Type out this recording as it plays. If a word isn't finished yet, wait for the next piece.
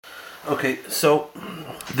Okay, so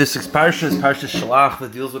this parsha is Parsha Shelach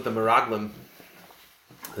that deals with the Meraglim,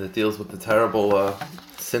 that deals with the terrible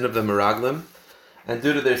sin of the Meraglim, and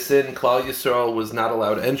due to their sin, Klal Yisrael was not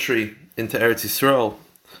allowed entry into Eretz Yisrael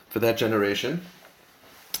for that generation.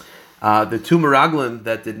 The two Meraglim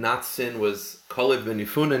that did not sin was Kalev ben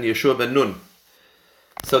Yifun and Yeshua ben Nun.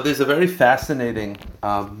 So there's a very fascinating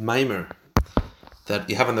maimer that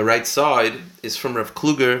you have on the right side is from Rav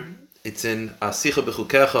Kluger. It's in Sicha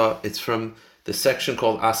B'chukecha. It's from the section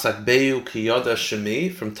called Asakbeu Kiyoda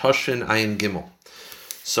Shemi from Tashrin Ayin Gimel.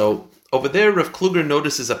 So over there, Rav Kluger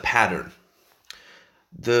notices a pattern.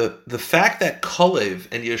 The fact that Kalev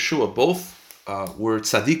and Yeshua both were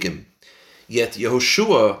tzaddikim, yet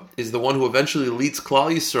Yehoshua is the one who eventually leads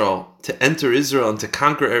Klal Yisrael to enter Israel and to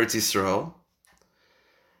conquer Eretz Yisrael.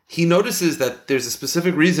 He notices that there's a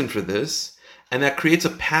specific reason for this, and that creates a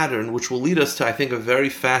pattern which will lead us to, I think, a very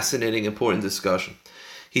fascinating, important discussion.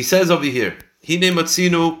 He says over here, Hine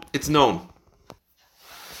Matzinu, it's known.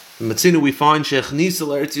 In Matzinu we find Shechnisa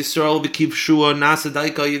Eretz Yisrael b'kivshua nasa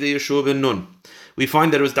daika yidei Yeshua ben Nun. We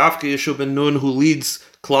find that it was Dafka Yeshua ben Nun who leads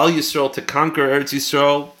Klal Yisrael to conquer Eretz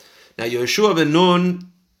Yisrael. Now Yeshua ben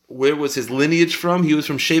Nun, where was his lineage from? He was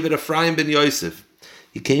from Shevet Ephraim ben Yosef.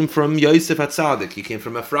 He came from Yosef HaTzadik. He came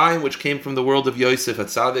from Ephraim, which came from the world of Yosef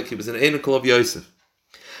HaTzadik. He was an Einikel of Yosef.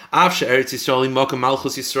 Avshe Eretz Yisrael imokam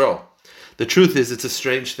Malchus Yisrael. The truth is, it's a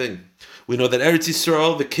strange thing. We know that Eretz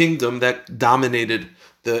Yisrael, the kingdom that dominated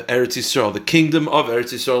the Eretz Yisrael, the kingdom of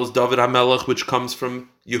Eretz Yisrael is David HaMelech, which comes from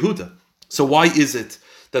Yehuda. So why is it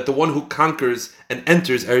that the one who conquers and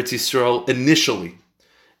enters Eretz Yisrael initially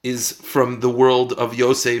is from the world of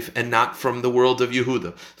Yosef and not from the world of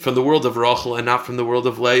Yehuda, from the world of Rachel and not from the world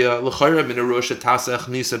of Leah?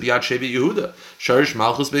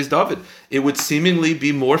 It would seemingly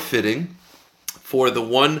be more fitting for the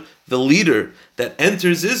leader that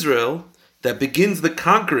enters Israel, that begins the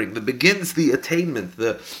conquering, that begins the attainment,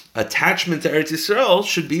 the attachment to Eretz Yisrael,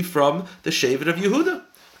 should be from the Shevet of Yehuda.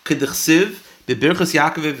 K'dechsiv B'birchas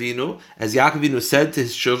Yaakov Avinu, as Yaakov Avinu said to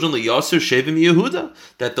his children, L'Yasser Shevim Yehuda,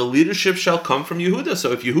 that the leadership shall come from Yehuda.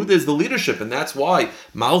 So if Yehuda is the leadership, and that's why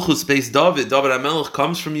Malchus based David HaMelech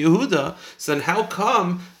comes from Yehuda, so then how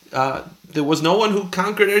come there was no one who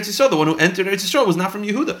conquered Eretz Yisrael? The one who entered Eretz Yisrael was not from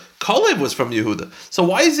Yehuda. Kalev was from Yehuda. So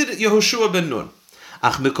why is it Yehoshua ben Nun?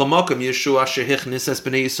 Ach mikol makom Yeshua shehichnis es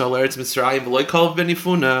b'nei Yisrael Eretz Mitzrayim v'lo Kalev ben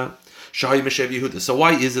Yifuna shayim meshev Yehuda. So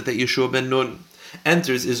why is it that Yeshua ben Nun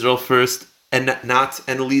enters Israel first and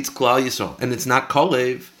leads Klal Yisrael, and it's not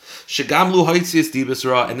Kalev? Shegamlu haitzias dibas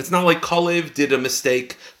ra, and it's not like Kalev did a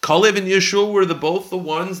mistake. Kalev and Yeshua were both the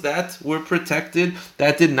ones that were protected,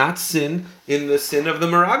 that did not sin in the sin of the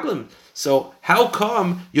Meraglim. So how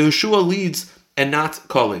come Yeshua leads and not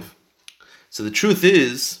Kalev? So the truth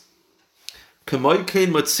is, K'moy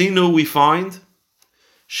kein matzinu, we find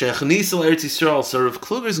Shechnis el Eretz Yisrael. So Rav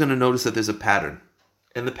Kluger is going to notice that there's a pattern,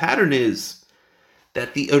 and the pattern is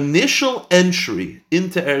that the initial entry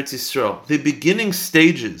into Eretz Yisrael, the beginning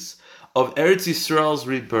stages of Eretz Yisrael's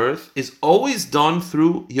rebirth, is always done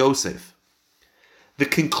through Yosef. The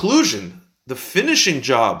conclusion, the finishing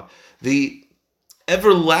job, the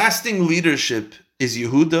everlasting leadership is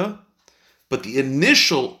Yehuda, but the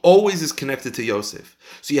initial always is connected to Yosef.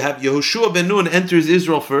 So you have Yehoshua ben Nun enters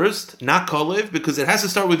Israel first, not Kalev, because it has to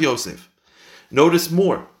start with Yosef. Notice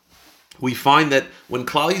more. We find that when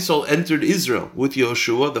Klal Yisrael entered Israel with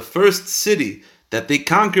Yehoshua, the first city that they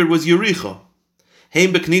conquered was Yericho.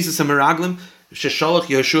 Heim b'knisas hameraglim sheshalach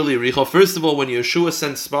Yehoshua Yericho. First of all, when Yehoshua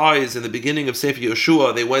sent spies in the beginning of Sefer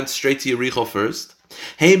Yehoshua, they went straight to Yericho first.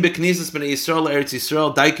 Heim b'knisas b'nei Yisrael Eretz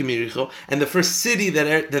Yisrael daikim Yericho. And the first city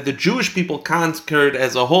that the Jewish people conquered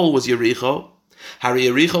as a whole was Yericho. Hari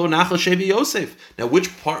Yericho nachal shevi Yosef. Now,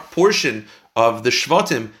 which portion of the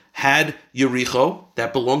Shvatim had Yericho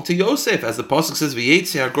that belonged to Yosef? As the pasuk says,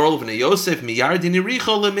 "V'yetzi hagorl v'nei Yosef miyardin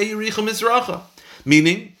Yericho lemei Yericho mizracha,"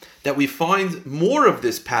 meaning that we find more of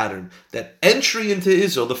this pattern, that entry into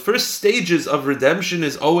Israel, the first stages of redemption,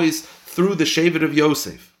 is always through the Shevet of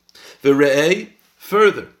Yosef. V're'ei,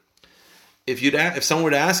 further, if someone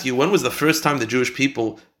were to ask you when was the first time the Jewish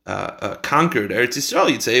people conquered Eretz Yisrael,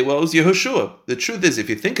 you'd say, well, it was Yehoshua. The truth is, if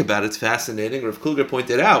you think about it, it's fascinating. Rav Kluger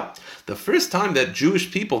pointed out, the first time that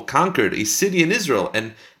Jewish people conquered a city in Israel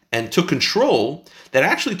and took control, that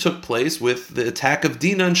actually took place with the attack of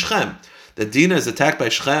Dinah and Shechem. The Dinah is attacked by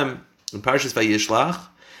Shechem in Parshas Vayishlach,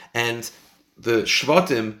 and the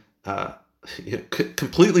Shvatim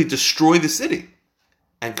completely destroy the city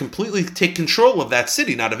and completely take control of that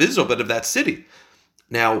city, not of Israel, but of that city.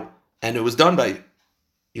 Now, and it was done by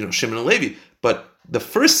Shimon and Levi, but the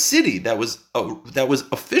first city that was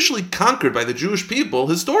officially conquered by the Jewish people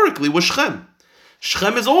historically was Shechem.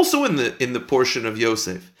 Shechem is also in the portion of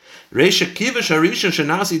Yosef. The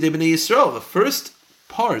first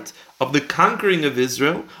part of the conquering of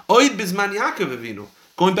Israel, going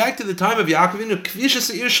back to the time of Yaakov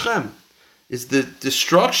Avinu, Shechem, is the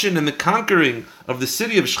destruction and the conquering of the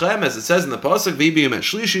city of Shechem, as it says in the pasuk,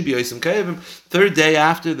 third day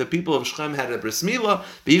after the people of Shechem had a bris milah,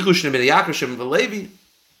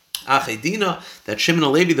 that Shimon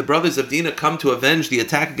and Levi, the brothers of Dinah, come to avenge the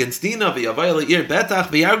attack against Dinah. They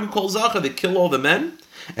kill all the men.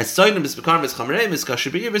 When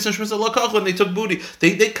they took booty,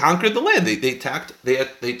 they conquered the land. They attacked.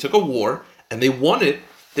 They took a war and they won it.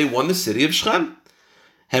 They won the city of Shechem.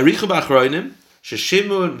 And the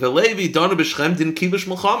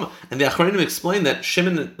Achronim explained that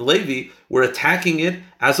Shimon and Levi were attacking it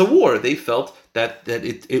as a war. They felt that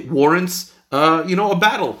it warrants a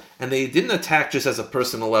battle, and they didn't attack just as a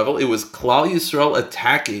personal level. It was Klal Yisrael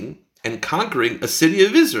attacking and conquering a city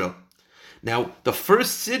of Israel. Now, the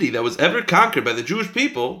first city that was ever conquered by the Jewish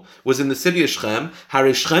people was in the city of Shechem.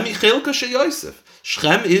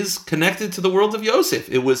 Shechem is connected to the world of Yosef.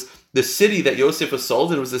 It was the city that Yosef was sold,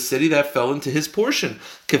 and it was the city that fell into his portion.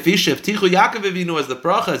 As the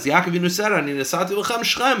bracha, as Yaakov Avinu said,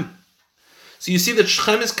 Shechem. So you see that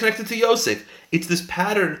Shechem is connected to Yosef. It's this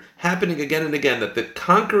pattern happening again and again, that the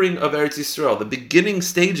conquering of Eretz Yisrael, the beginning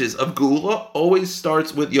stages of Geula, always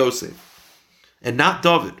starts with Yosef, and not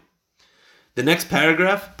David. The next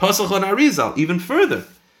paragraph, Pasach on Arizal, even further.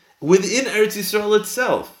 Within Eretz Yisrael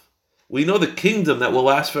itself, we know the kingdom that will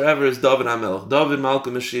last forever is David HaMelech, David Malka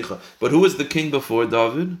Mashiach. But who was the king before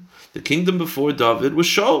David? The kingdom before David was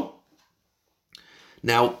Shaul.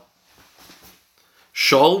 Now,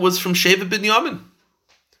 Shaul was from Sheva Binyamin.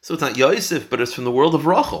 So it's not Yosef, but it's from the world of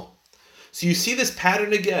Rachel. So you see this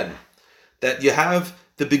pattern again, that you have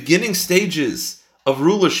the beginning stages of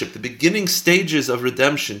rulership, the beginning stages of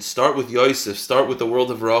redemption start with Yosef, start with the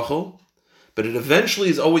world of Rachel, but it eventually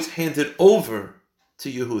is always handed over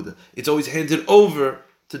to Yehuda. It's always handed over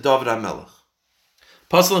to David HaMelech.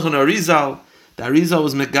 Paslach and Arizal, the Arizal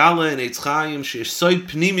was Megala and Eitz Chaim, she'esoid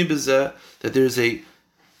pnimi bezeh, that there's an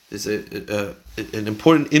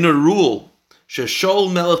important inner rule, she'shol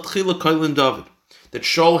melech tchila koilin David, that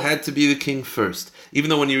Shaul had to be the king first.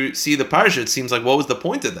 Even though when you see the parsha, it seems like, what was the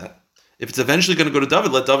point of that? If it's eventually going to go to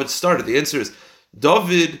David, let David start it. The answer is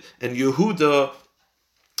David and Yehuda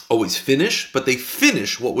always finish, but they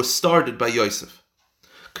finish what was started by Yosef.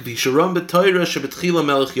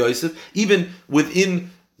 Even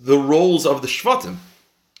within the roles of the Shvatim,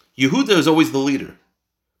 Yehuda is always the leader.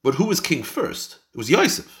 But who was king first? It was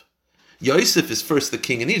Yosef. Yosef is first the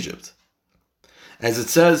king in Egypt. As it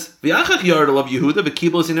says, then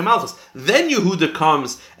Yehuda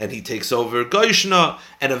comes and he takes over Goshna,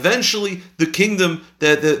 and eventually the kingdom,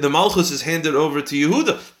 the Malchus is handed over to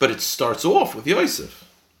Yehuda. But it starts off with Yosef.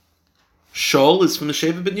 Shaul is from the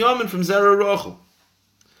Sheva Binyamin, from Zerah Rachel.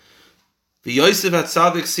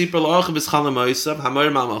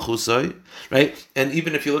 Right? And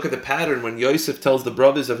even if you look at the pattern, when Yosef tells the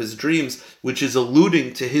brothers of his dreams, which is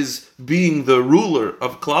alluding to his being the ruler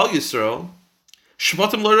of Klal Yisrael, the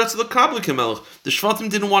Shvatim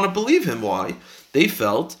didn't want to believe him. Why? They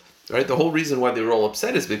felt, right, the whole reason why they were all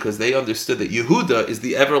upset is because they understood that Yehuda is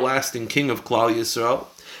the everlasting king of Klal Yisrael,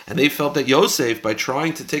 and they felt that Yosef, by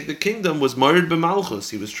trying to take the kingdom, was married b'malchus.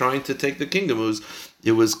 He was trying to take the kingdom.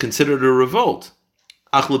 It was considered a revolt.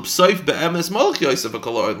 But the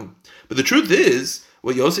truth is,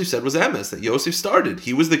 what Yosef said was emes, that Yosef started.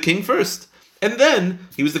 He was the king first. And then,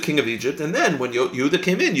 he was the king of Egypt, and then when Yehuda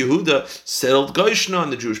came in, Yehuda settled Goshna,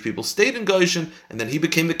 and the Jewish people stayed in Goshen, and then he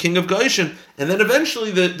became the king of Goshen, and then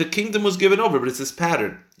eventually the kingdom was given over. But it's this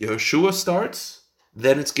pattern. Yehoshua starts,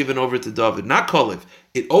 then it's given over to David, not Kalev.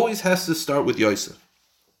 It always has to start with Yosef.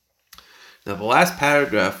 Now, the last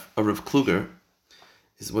paragraph of Rav Kluger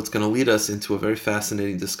is what's going to lead us into a very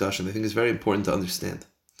fascinating discussion. I think it's very important to understand.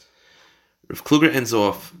 Rav Kluger ends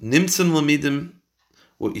off, Nimtzan Lamidim.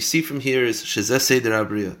 What you see from here is Shezeh Seder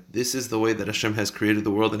Abriya. This is the way that Hashem has created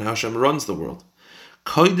the world and how Hashem runs the world.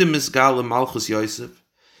 Koidim Misgal Malchus Yosef.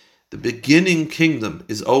 The beginning kingdom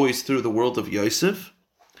is always through the world of Yosef.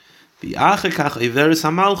 And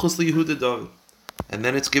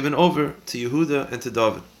then it's given over to Yehuda and to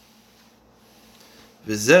David.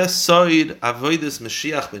 V'zeh soid avodas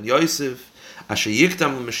Mashiach ben Yosef, asher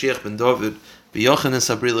yiktam Mashiach ben David, v'yochanan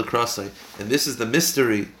sabri l'krasai. And this is the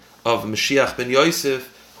mystery of Mashiach ben Yosef,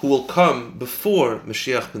 who will come before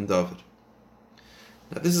Mashiach ben David.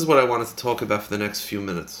 Now, this is what I wanted to talk about for the next few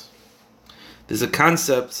minutes. There's a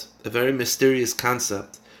concept, a very mysterious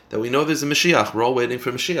concept, that we know there's a Mashiach. We're all waiting for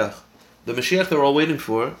Mashiach. The Mashiach that we're all waiting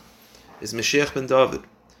for is Mashiach ben David.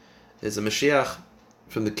 Is a Mashiach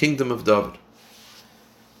from the kingdom of David.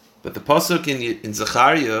 But the pasuk in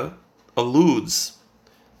Zechariah alludes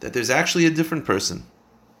that there's actually a different person.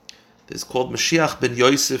 There's called Mashiach ben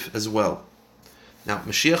Yosef as well. Now,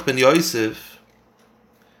 Mashiach ben Yosef,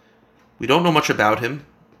 we don't know much about him.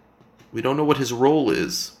 We don't know what his role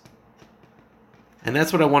is. And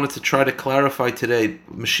that's what I wanted to try to clarify today.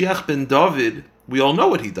 Mashiach ben David, we all know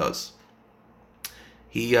what he does.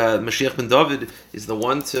 Mashiach ben David is the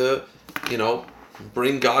one to,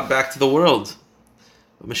 bring God back to the world.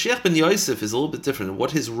 But Mashiach ben Yosef is a little bit different.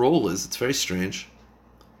 What his role is, it's very strange.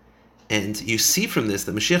 And you see from this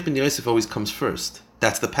that Mashiach ben Yosef always comes first.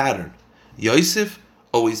 That's the pattern. Yosef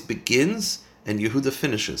always begins and Yehuda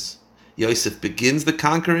finishes. Yosef begins the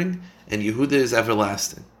conquering and Yehuda is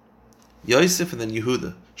everlasting. Yosef and then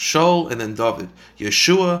Yehuda. Shaul and then David.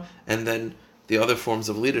 Yeshua and then the other forms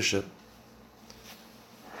of leadership.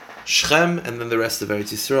 Shechem and then the rest of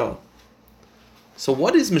Eretz Yisrael. So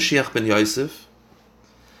what is Mashiach ben Yosef?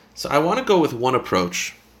 So I want to go with one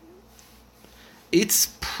approach.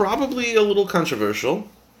 It's probably a little controversial.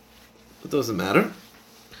 It doesn't matter.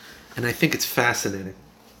 And I think it's fascinating.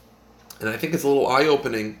 And I think it's a little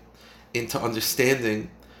eye-opening into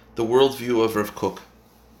understanding the worldview of Rav Kook.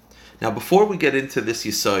 Now, before we get into this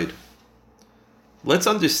Yesod, let's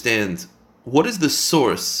understand what is the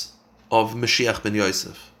source of Mashiach ben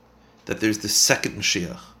Yosef, that there's the second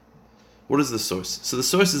Mashiach. What is the source? So the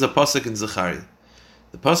source is a pasuk in Zechariah.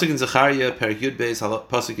 The pasuk in Zechariah, Perek Yud Beis,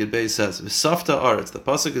 pasuk Yud Beis says, "V'safta aretz." The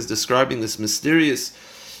pasuk is describing this mysterious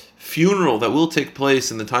funeral that will take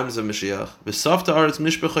place in the times of Mashiach. V'safta aretz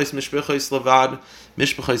mishpachos levad,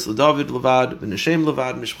 mishpachos leDavid levad, v'neshem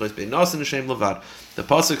levad, mishpachos beinas neshem levad. The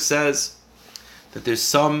pasuk says that there's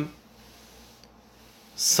some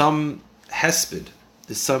hesped,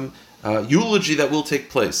 there's some eulogy that will take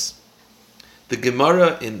place. The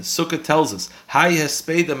Gemara in Sukkah tells us, "Hay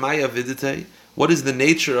hesped maya vidite." What is the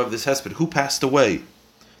nature of this hesped? Who passed away?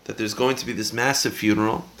 That there's going to be this massive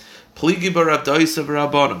funeral. Pligi bar Rav Doisa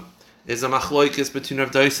v'Rabbanan. Is a machloikis between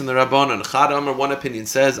Rav Doisa and the Rabbanan. Chad Amar, one opinion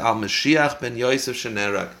says, Al Mashiach ben Yosef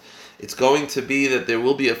shenerag. It's going to be that there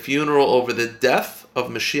will be a funeral over the death of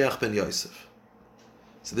Mashiach ben Yosef.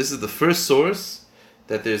 So this is the first source,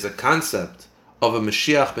 that there's a concept of a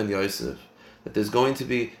Mashiach ben Yosef, that there's going to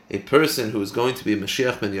be a person who is going to be a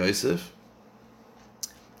Mashiach ben Yosef,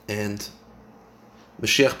 and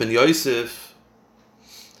Mashiach ben Yosef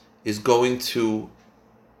is going to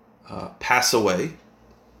pass away,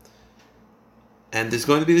 and there's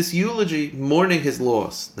going to be this eulogy mourning his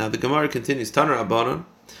loss. Now the Gemara continues, Taner Rabbanan,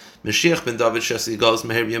 Mashiach ben David shesi yigalos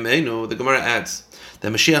meher b'yameinu. The Gemara adds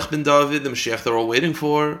that Mashiach ben David, the Mashiach they're all waiting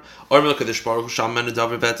for, or Melkadesh Baruch Hu Sham ben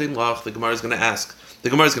David betin lach. The Gemara is going to ask. The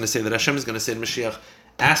Gemara is going to say that Hashem is going to say to Mashiach,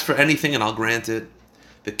 ask for anything and I'll grant it.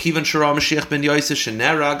 The Kivan Shara Mashiach ben Yosef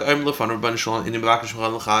shenerag oim lefan Rabban Shalom in Imbakash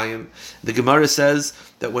l'chaim. The Gemara says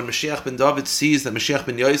that when Mashiach ben David sees that Mashiach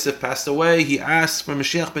ben Yosef passed away, he asks for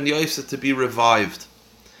Mashiach ben Yosef to be revived,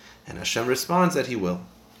 and Hashem responds that he will.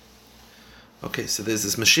 Okay, so there's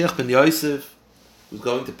this Mashiach ben Yosef who's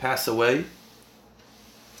going to pass away.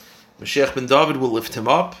 Mashiach ben David will lift him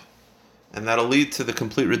up, and that'll lead to the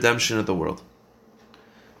complete redemption of the world.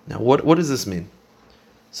 Now, what does this mean?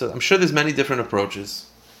 So I'm sure there's many different approaches,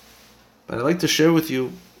 but I'd like to share with you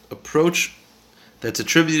an approach that's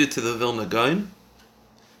attributed to the Vilna Gaon,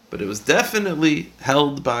 but it was definitely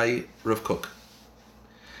held by Rav Kook.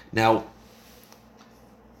 Now,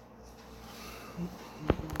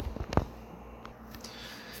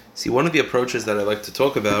 see, one of the approaches that I like to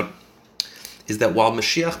talk about is that while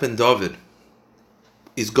Mashiach ben David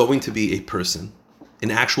is going to be a person,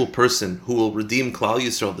 an actual person who will redeem Klal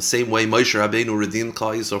Yisrael the same way Moshe Rabbeinu redeemed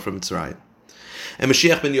Klal Yisrael from Mitzrayim, and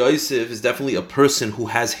Mashiach ben Yosef is definitely a person who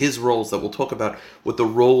has his roles, that we'll talk about what the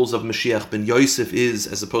roles of Mashiach ben Yosef is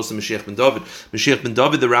as opposed to Mashiach ben David. Mashiach ben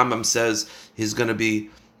David, the Rambam says, he's going to be,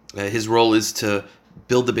 his role is to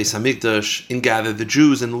build the Beis Hamikdash, ingather the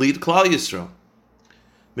Jews, and lead Klal Yisrael.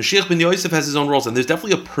 Mashiach ben Yosef has his own roles, and there's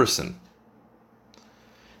definitely a person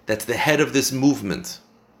that's the head of this movement.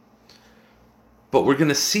 But we're going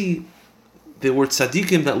to see there were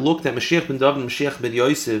tzaddikim that looked at Mashiach ben David and Mashiach ben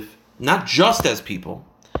Yosef not just as people,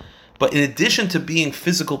 but in addition to being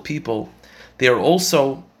physical people, they are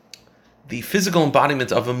also the physical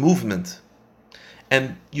embodiment of a movement.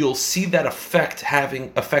 And you'll see that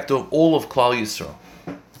having effect on all of Klal Yisrael.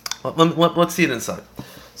 Let's see it inside.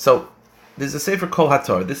 So there's a Sefer Kol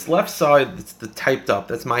HaTorah. This left side, it's the typed up.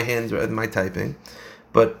 That's my hand and my typing.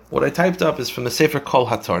 But what I typed up is from the Sefer Kol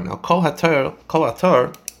Hatar. Now, Kol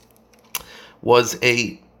Hatar was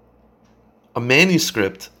a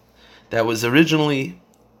manuscript that was originally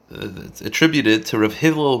attributed to Rav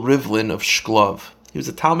Hillel Rivlin of Shklov. He was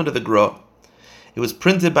a Talmud of the Gra. It was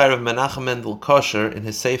printed by Rav Menachem Mendel Kosher in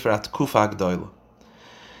his Sefer Atkufa Agdoila.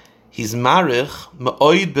 He's marich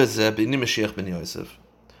ma'oid bezeh b'ini Mashiach ben Yosef.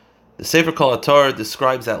 The Sefer Kol Hatar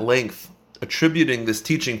describes at length, attributing this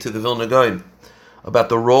teaching to the Vilna Gaon about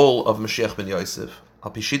the role of Mashiach ben Yosef.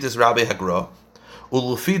 Al pishitas Rabbi Hagra,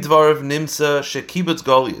 ulufi dvarav nimsa shekibutz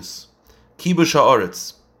golius, kibush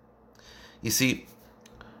haaretz. You see,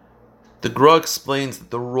 the Gra explains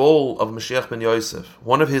that the role of Mashiach ben Yosef,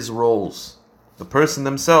 one of his roles, the person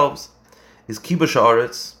themselves, is kibush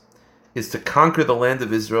haaretz, is to conquer the land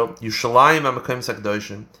of Israel, Yushalayim HaMakom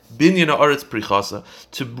Sakdoshim, Binyan Haaretz Prichasa,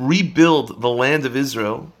 to rebuild the land of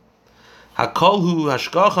Israel, Hakolhu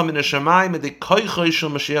Hashgacha Min HaShamayim Edei Koichoi Shel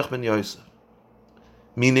Mashiach ben Yosef.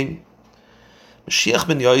 Meaning, Mashiach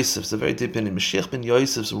ben Yosef is a very deep meaning. Mashiach ben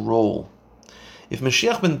Yosef's role. If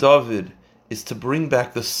Mashiach ben David is to bring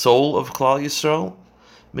back the soul of Klal Yisrael,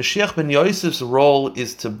 Mashiach ben Yosef's role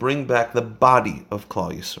is to bring back the body of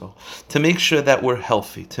Klal Yisrael, to make sure that we're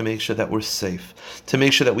healthy, to make sure that we're safe, to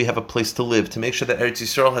make sure that we have a place to live, to make sure that Eretz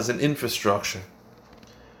Yisrael has an infrastructure.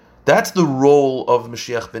 That's the role of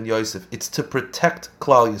Mashiach ben Yosef. It's to protect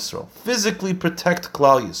Klal Yisrael, physically protect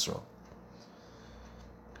Klal Yisrael.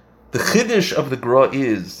 The chiddush of the Gra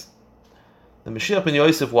is the Mashiach ben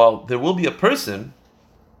Yosef, while there will be a person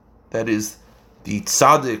that is the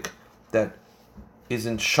tzaddik that is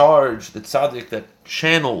in charge, the tzaddik that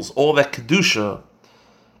channels all that kedusha,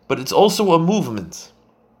 but it's also a movement.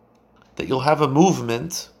 That you'll have a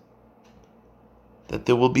movement, that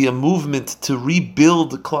there will be a movement to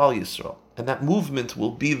rebuild Klal Yisrael. And that movement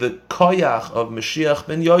will be the koyach of Mashiach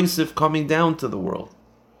ben Yosef coming down to the world.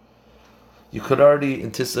 You could already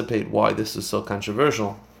anticipate why this is so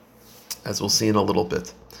controversial, as we'll see in a little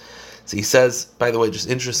bit. So he says, by the way, just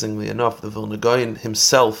interestingly enough, the Vilna Gaon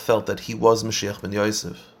himself felt that he was Mashiach ben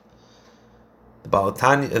Yosef. The Baal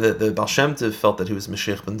Shem Tov felt that he was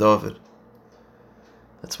Mashiach ben David.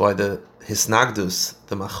 That's why the Hisnagdus,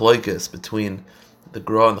 the Machloikes between the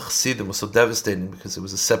Gra and the Chassidim was so devastating, because it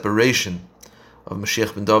was a separation of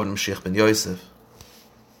Mashiach ben David and Mashiach ben Yosef.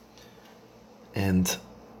 And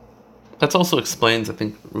that also explains, I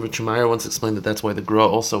think Richard Meyer once explained that that's why the Gra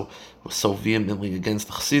also was so vehemently against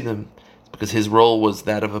the Chassidim, because his role was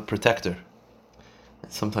that of a protector.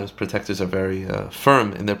 And sometimes protectors are very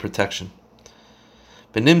firm in their protection.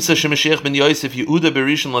 Benimsa shemashiach ben Yosef Yehuda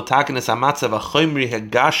berishon latakenes hamatzav hachomri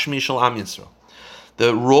hagashmi shel Am Yisrael.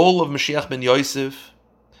 The role of Mashiach ben Yosef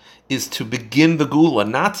is to begin the Gula,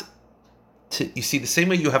 not to, you see, the same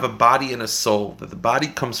way you have a body and a soul, that the body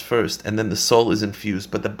comes first and then the soul is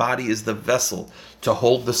infused, but the body is the vessel to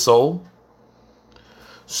hold the soul.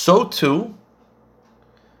 So too,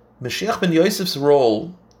 Mashiach ben Yosef's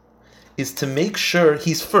role is to make sure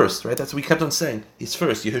he's first, right? That's what we kept on saying. He's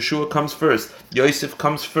first. Yeshua comes first. Yosef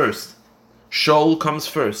comes first. Shaul comes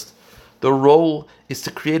first. The role is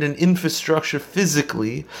to create an infrastructure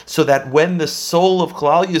physically so that when the soul of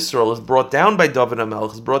Klal Yisrael is brought down by David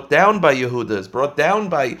HaMelech, is brought down by Yehuda, is brought down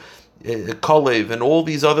by Kalev and all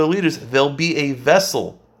these other leaders, there'll be a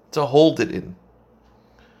vessel to hold it in.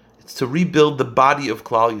 It's to rebuild the body of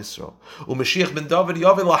Klal Yisrael.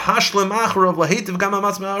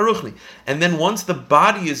 And then once the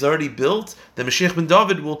body is already built, then Mashiach ben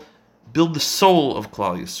David will build the soul of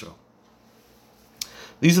Klal Yisrael.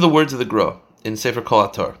 These are the words of the Gra in Sefer Kol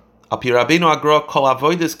Hatar. Api Rabbeinu Agra Kol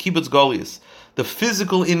Avodas Kibbutz Golius, the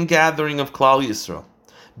physical ingathering of Klal Yisrael.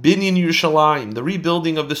 Binyan Yerushalayim, the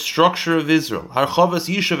rebuilding of the structure of Israel. Harchavas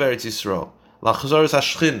Yishuv Eretz Yisrael. Lachzaras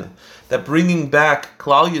Hashchina, that bringing back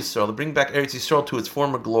Klal Yisrael, to bring back Eretz Yisrael to its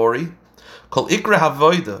former glory. Kol Ikra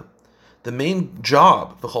Havoida, the main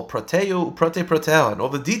job, the whole Prateu, Prate Pratea, and all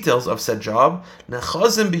the details of said job.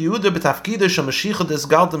 Nechazim biyuda b'tafkida shemashiach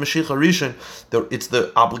desgalta Mashiach Rishon. It's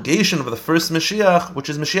the obligation of the first Mashiach, which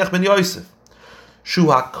is Mashiach ben Yosef. Shu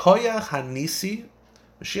hakoyach hanisi.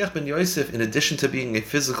 Mashiach ben Yosef, in addition to being a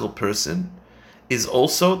physical person, is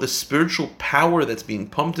also the spiritual power that's being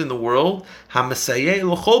pumped in the world. Mashiach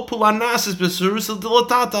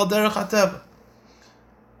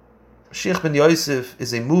ben Yosef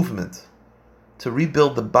is a movement to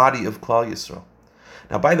rebuild the body of Klal Yisrael.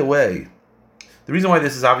 Now, by the way, the reason why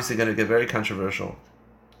this is obviously going to get very controversial,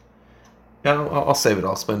 I'll save it,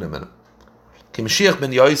 I'll explain in a minute. Mashiach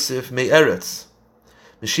ben Yosef me'eretz.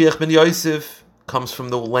 Mashiach ben Yosef comes from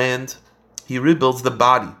the land, he rebuilds the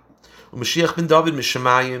body. Mashiach ben David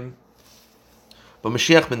mishamayim, but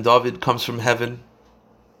Mashiach ben David comes from heaven.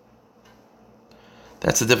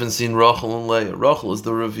 That's the difference between Rachel and Leah. Rachel is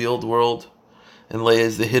the revealed world, and Leah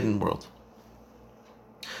is the hidden world.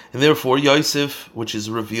 And therefore, Yosef, which is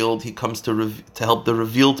revealed, he comes to help the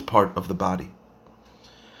revealed part of the body.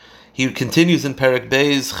 He continues in Perek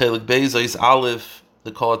Beis, Chelik Beis, Ois Aleph.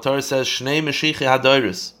 The Kolatar says, Shnei Mashiach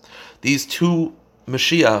HaDoros. These two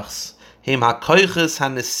Mashiachs, Hem HaKoiches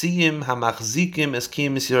HaNesiyim HaMachzikim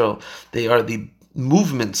Eskim Yisrael. They are the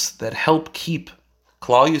movements that help keep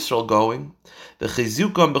Klal Yisrael going.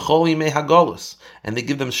 V'chizukam b'chol yimei hagolus, and they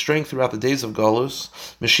give them strength throughout the days of Golus.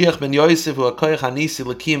 Mashiach ben Yosef hu hakoyach hanisi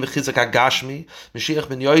l'kiyim v'chizak hagashmi. Mashiach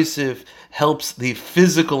ben Yosef helps the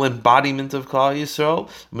physical embodiment of Klal Yisrael.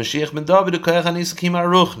 Mashiach ben David hu hakoyach hanisi l'kiyim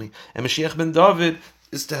haruchni, and Mashiach ben David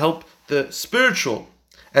is to help the spiritual.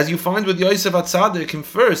 As you find with Yosef HaTzadik, him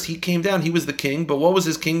first, he came down, he was the king, but what was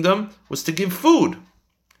his kingdom? Was to give food.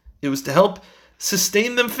 It was to help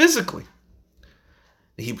sustain them physically.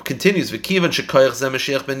 He continues, V'kivan shekoyach zeh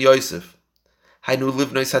Mashiach ben Yosef. Hainu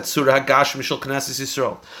livnois hatzura hagash mishal knesses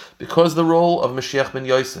Yisrael. Because the role of Mashiach ben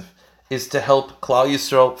Yosef is to help Klal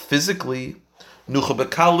Yisrael physically, it's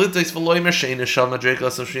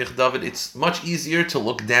much easier to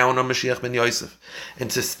look down on Mashiach ben Yosef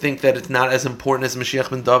and to think that it's not as important as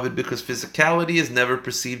Mashiach ben David, because physicality is never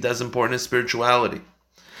perceived as important as spirituality.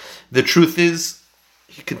 The truth is,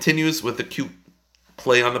 he continues with a cute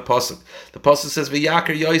play on the pasuk. The pasuk says,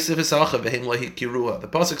 "V'yakar Yosef esacha v'hem lahikirua." The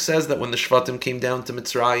pasuk says that when the Shvatim came down to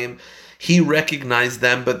Mitzrayim, he recognized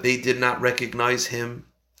them, but they did not recognize him.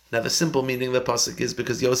 Now, the simple meaning of the pasuk is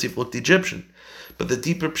because Yosef looked Egyptian, but the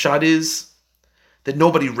deeper pshat is that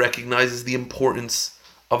nobody recognizes the importance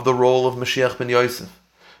of the role of Mashiach ben Yosef.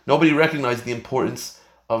 Nobody recognized the importance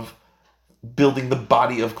of building the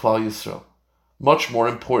body of Klal Yisrael. Much more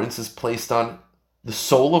importance is placed on the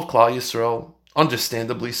soul of Klal Yisrael.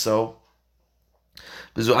 Understandably so.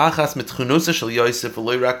 Now,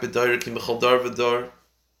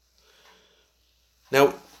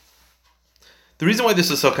 the reason why this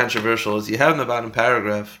is so controversial is you have in the bottom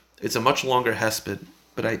paragraph, it's a much longer hesped,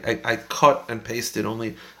 but I cut and pasted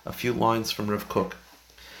only a few lines from Rav Kook.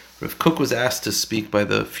 Rav Kook was asked to speak by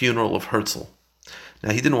the funeral of Herzl.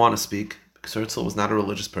 Now, he didn't want to speak because Herzl was not a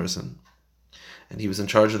religious person, and he was in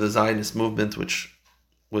charge of the Zionist movement, which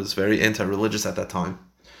was very anti-religious at that time.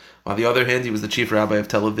 On the other hand, he was the chief rabbi of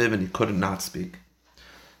Tel Aviv, and he couldn't not speak.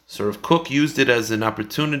 So Rav Kook used it as an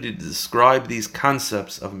opportunity to describe these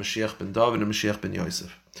concepts of Mashiach ben David and Mashiach ben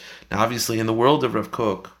Yosef. Now, obviously, in the world of Rav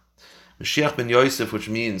Kook, Mashiach ben Yosef, which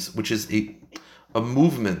is a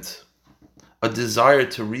movement, a desire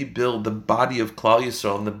to rebuild the body of Klal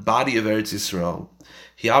Yisrael and the body of Eretz Yisrael,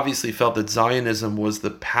 he obviously felt that Zionism was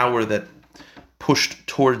the power that pushed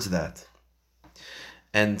towards that.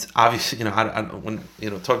 And obviously, when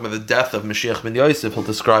talking about the death of Mashiach ben Yosef, he'll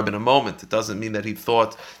describe in a moment. It doesn't mean that he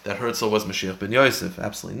thought that Herzl was Mashiach ben Yosef.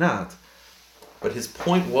 Absolutely not. But his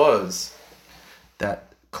point was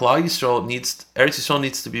that Eretz Yisrael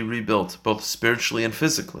needs to be rebuilt, both spiritually and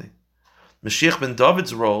physically. Mashiach ben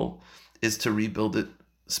David's role is to rebuild it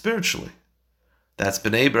spiritually. That's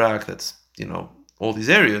Bnei Brak, that's, all these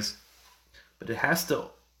areas. But it has to,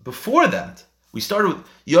 before that, we started with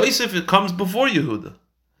Yosef, it comes before Yehuda.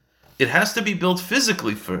 It has to be built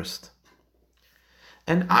physically first.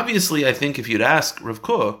 And obviously, I think if you'd ask Rav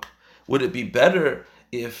Kook, would it be better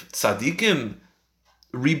if tzaddikim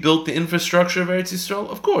rebuilt the infrastructure of Eretz Yisrael?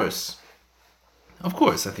 Of course. Of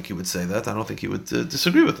course, I think he would say that. I don't think he would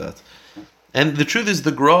disagree with that. And the truth is,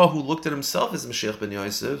 the Gra, who looked at himself as Mashiach ben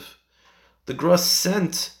Yosef, the Gra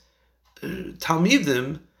sent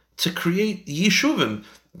Talmidim to create Yeshuvim,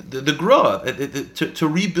 the Gra, to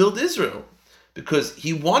rebuild Israel, because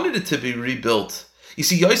he wanted it to be rebuilt. You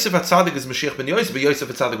see, Yosef HaTzadik is Mashiach ben Yosef, but Yosef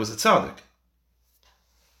HaTzadik was a tzaddik.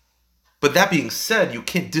 But that being said, you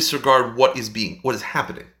can't disregard what is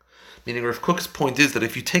happening. Meaning, Rav Kook's point is that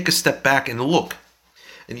if you take a step back and look,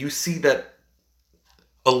 and you see that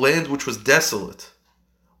a land which was desolate,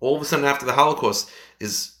 all of a sudden after the Holocaust,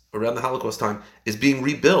 around the Holocaust time, is being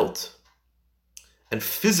rebuilt, and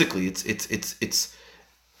physically, it's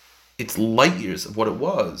light years of what it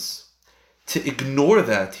was. To ignore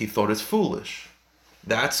that, he thought, is foolish.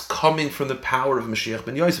 That's coming from the power of Mashiach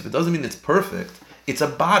ben Yosef. It doesn't mean it's perfect. It's a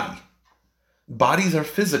body. Bodies are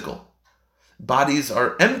physical. Bodies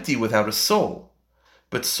are empty without a soul.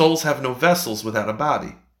 But souls have no vessels without a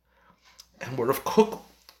body. And what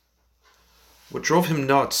drove him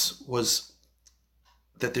nuts was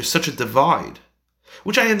that there's such a divide,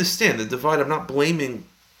 which I understand. The divide, I'm not blaming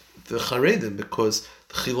the Charedim, because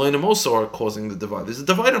the Chilonim also are causing the divide. There's a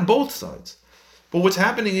divide on both sides. But what's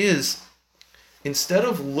happening is, instead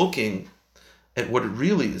of looking at what it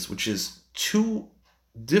really is, which is two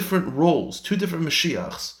different roles, two different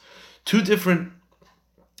Mashiachs, two different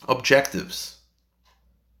objectives.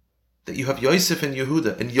 That you have Yosef and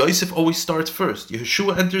Yehuda, and Yosef always starts first.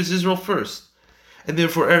 Yeshua enters Israel first. And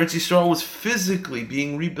therefore Eretz Yisrael was physically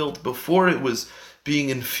being rebuilt before it was being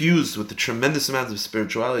infused with the tremendous amount of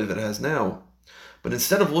spirituality that it has now. But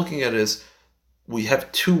instead of looking at it as we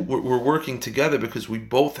have two, we're working together because we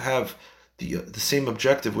both have the same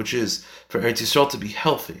objective, which is for Eretz Yisrael to be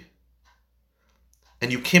healthy.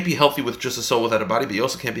 And you can't be healthy with just a soul without a body, but you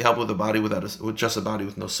also can't be healthy with a body with just a body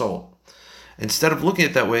with no soul. Instead of looking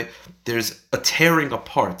at it that way, there's a tearing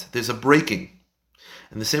apart, there's a breaking.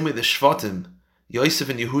 In the same way the Shvatim, Yosef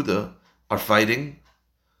and Yehuda, are fighting,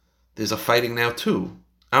 there's a fighting now too.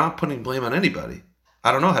 I'm not putting blame on anybody.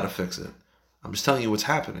 I don't know how to fix it. I'm just telling you what's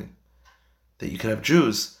happening. That you can have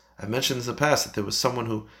Jews. I've mentioned in the past that there was someone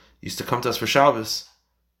who used to come to us for Shabbos,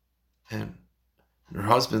 and her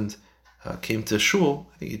husband came to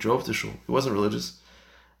shul. I think he drove to shul. He wasn't religious.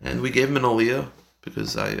 And we gave him an aliyah,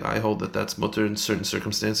 because I hold that that's mutter in certain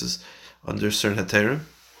circumstances, under certain heterim.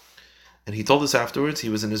 And he told us afterwards he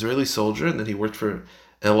was an Israeli soldier, and then he worked for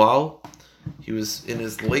El Al. He was in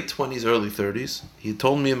his late 20s, early 30s. He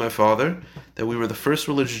told me and my father that we were the first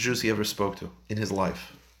religious Jews he ever spoke to in his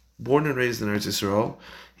life. Born and raised in Eretz Yisrael,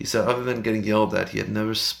 he said other than getting yelled at, he had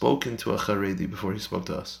never spoken to a Haredi before he spoke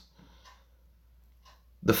to us.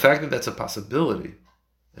 The fact that that's a possibility,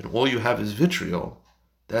 and all you have is vitriol,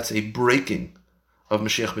 that's a breaking of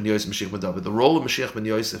Mashiach ben Yosef, Mashiach ben David. The role of Mashiach ben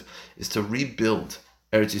Yosef is to rebuild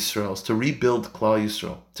Eretz Yisrael, is to rebuild Klal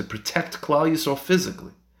Yisrael, to protect Klal Yisrael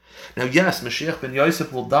physically. Now, yes, Mashiach ben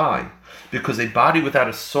Yosef will die because a body without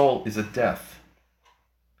a soul is a death.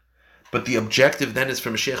 But the objective then is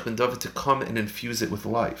for Mashiach ben David to come and infuse it with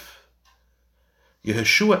life.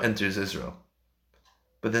 Yeshua enters Israel,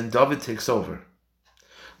 but then David takes over.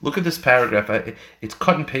 Look at this paragraph. It's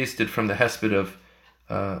cut and pasted from the Hesped of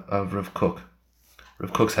Rav Kook.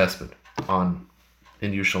 Rav Kook's Hesped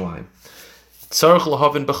in Yerushalayim. Tzarech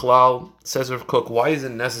l'havin b'chlal, says Rav Kook, why is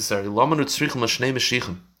it necessary? Lama nutzrichim l'shnei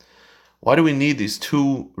Mashiachim. Why do we need these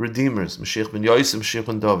two redeemers, Mashiach ben Yosef and Mashiach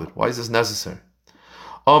ben David? Why is this necessary?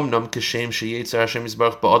 Omnam kashem sheyetzer Hashem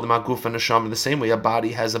yisbarach ba'adam haguf and hasham. In the same way, a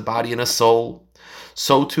body has a body and a soul,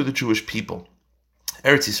 so too the Jewish people.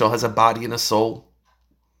 Eretz Yisrael has a body and a soul.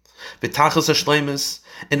 V'tachas hashleimus,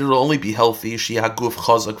 and it'll only be healthy. Sheyaguf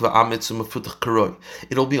chazak v'amitz u'mefutach karoi.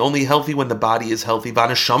 It'll be only healthy when the body is healthy.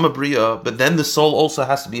 V'anashama bria, but then the soul also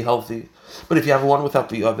has to be healthy. But if you have one without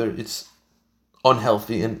the other, it's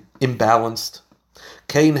unhealthy and imbalanced.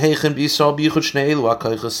 Kain heichen b'Yisrael b'yichud shnei elu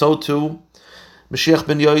ha'koiches. So too, Mashiach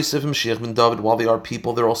ben Yosef and Mashiach ben David, while they are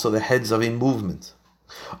people, they're also the heads of a movement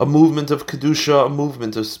of kedusha, a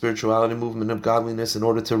movement of spirituality, a movement of godliness, in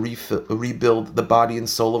order to rebuild the body and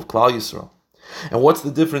soul of Klal Yisrael. And what's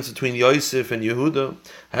the difference between Yosef and Yehuda?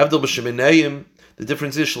 Havdil b'sheminayim. The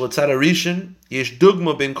difference is shalatzad arishin yesh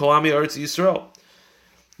dugma ben kolami aretz Yisrael.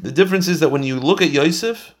 The difference is that when you look at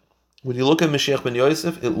Yosef, when you look at Mashiach ben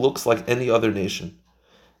Yosef, it looks like any other nation.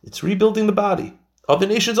 It's rebuilding the body. Other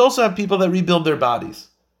nations also have people that rebuild their bodies.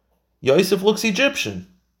 Yosef looks Egyptian.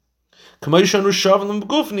 It's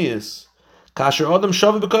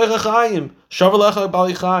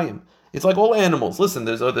like all animals. Listen,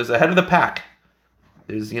 there's a head of the pack.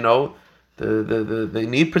 There's, they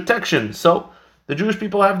need protection. So the Jewish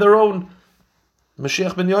people have their own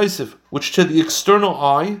Mashiach ben Yosef, which to the external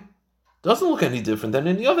eye doesn't look any different than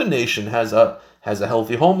any other nation. Has a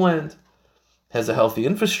healthy homeland, has a healthy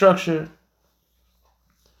infrastructure.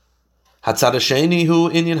 Hatzad Hasheni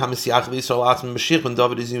hu inyan hamisiach v'Yisrael atzma. Mashiach ben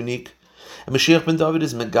David is unique, and Mashiach ben David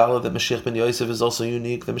is megala that Mashiach ben Yosef is also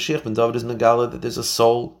unique. That Mashiach ben David is megala that there's a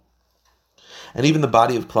soul, and even the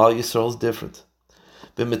body of Klal Yisrael is different.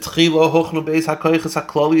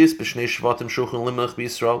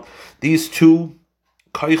 These two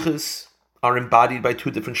koiches are embodied by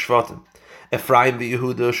two different shvatim. Ephraim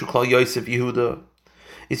v'Yehuda, Shukal Yosef Yehuda.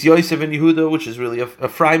 It's Yosef and Yehuda, which is really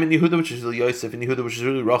Ephraim and Yehuda, which is really Yosef and Yehuda, which is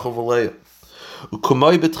really Rachel v'Leah.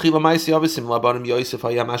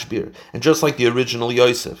 And just like the original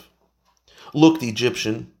Yosef looked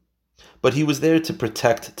Egyptian, but he was there to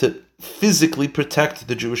physically protect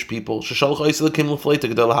the Jewish people.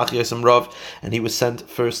 And he was sent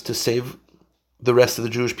first to save the rest of the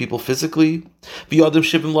Jewish people physically.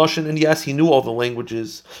 And yes, he knew all the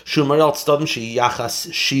languages.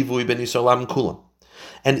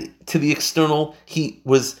 And to the external, he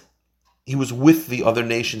was with the other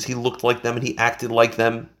nations. He looked like them and he acted like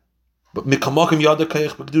them. But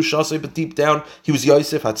deep down, he was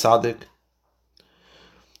Yosef HaTzadik.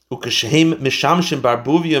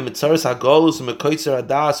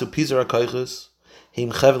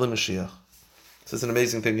 Him Chevel Mashiach. This is an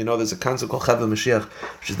amazing thing. You know, there's a concept called Chevel Mashiach,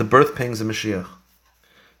 which is the birth pangs of Mashiach.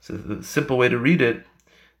 So the simple way to read it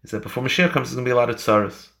is that before Mashiach comes, there's going to be a lot of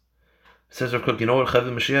tsaras. It says Rav Kook, you know what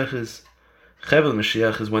Chevel Mashiach is? Chevel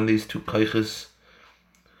Mashiach is when these two kaiches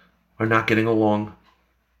are not getting along,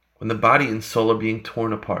 when the body and soul are being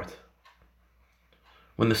torn apart.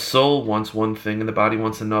 When the soul wants one thing and the body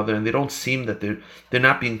wants another, and they don't seem that they're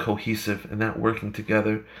not being cohesive and not working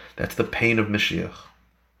together. That's the pain of Mashiach.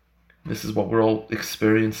 This is what we're all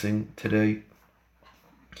experiencing today.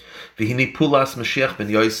 V'hini pulas Mashiach ben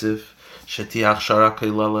Yosef shetiach shara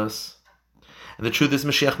keileles. And the truth is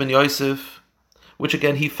Mashiach ben Yosef, which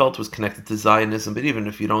again he felt was connected to Zionism, but even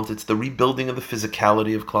if you don't, it's the rebuilding of the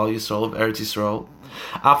physicality of Klal Yisrael, of Eretz Yisrael.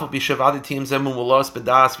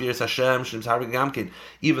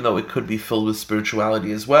 Even though it could be filled with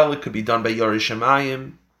spirituality as well, it could be done by Yorei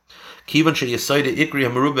Shemayim. But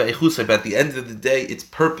at the end of the day, its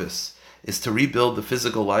purpose is to rebuild the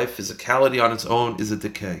physical life. Physicality on its own is a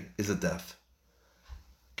decay, is a death.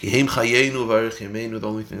 The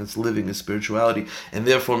only thing that's living is spirituality, and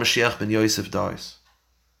therefore Mashiach ben Yosef dies.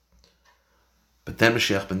 But then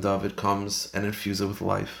Mashiach ben David comes and infuses it with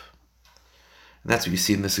life. And that's what you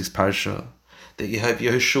see in this parsha, that you have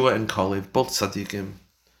Yehoshua and Kalev, both tzaddikim,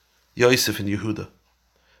 Yosef and Yehuda.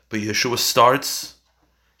 But Yehoshua starts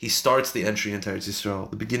the entry into Eretz Yisrael.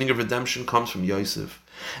 The beginning of redemption comes from Yosef.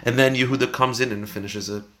 And then Yehuda comes in and finishes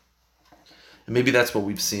it. And maybe that's what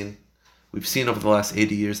we've seen. We've seen over the last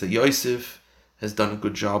 80 years that Yosef has done a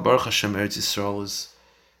good job. Baruch Hashem, Eretz Yisrael is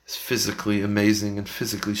physically amazing and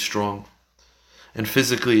physically strong. And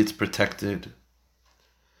physically it's protected.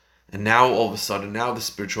 And now all of a sudden, now the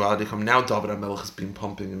spirituality comes. Now David HaMelech has been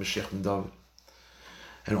pumping in Mashiach ben David.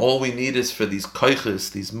 And all we need is for these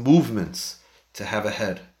koiches, these movements, to have a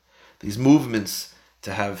head. These movements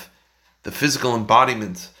to have the physical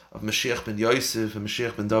embodiment of Mashiach ben Yosef and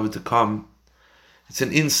Mashiach ben David to come. It's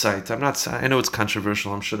an insight. I know it's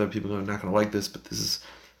controversial. I'm sure that people are not going to like this, but I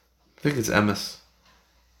think it's emes.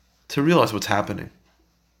 To realize what's happening.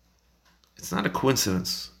 It's not a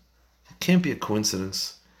coincidence. It can't be a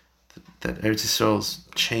coincidence that Eretz Yisrael's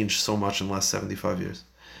changed so much in the last 75 years.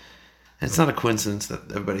 And it's not a coincidence that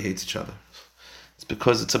everybody hates each other. It's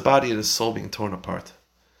because it's a body and a soul being torn apart.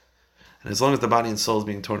 And as long as the body and soul is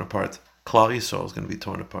being torn apart, Klal Yisrael is going to be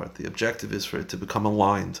torn apart. The objective is for it to become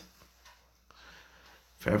aligned.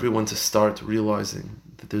 For everyone to start realizing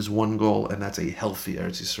that there's one goal, and that's a healthy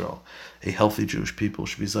Eretz Yisrael. A healthy Jewish people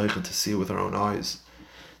should be zeicha to see it with our own eyes.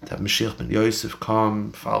 To have Mashiach ben Yosef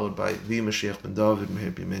come, followed by the Mashiach ben David,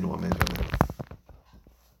 Meir B'Yameinu, Amen.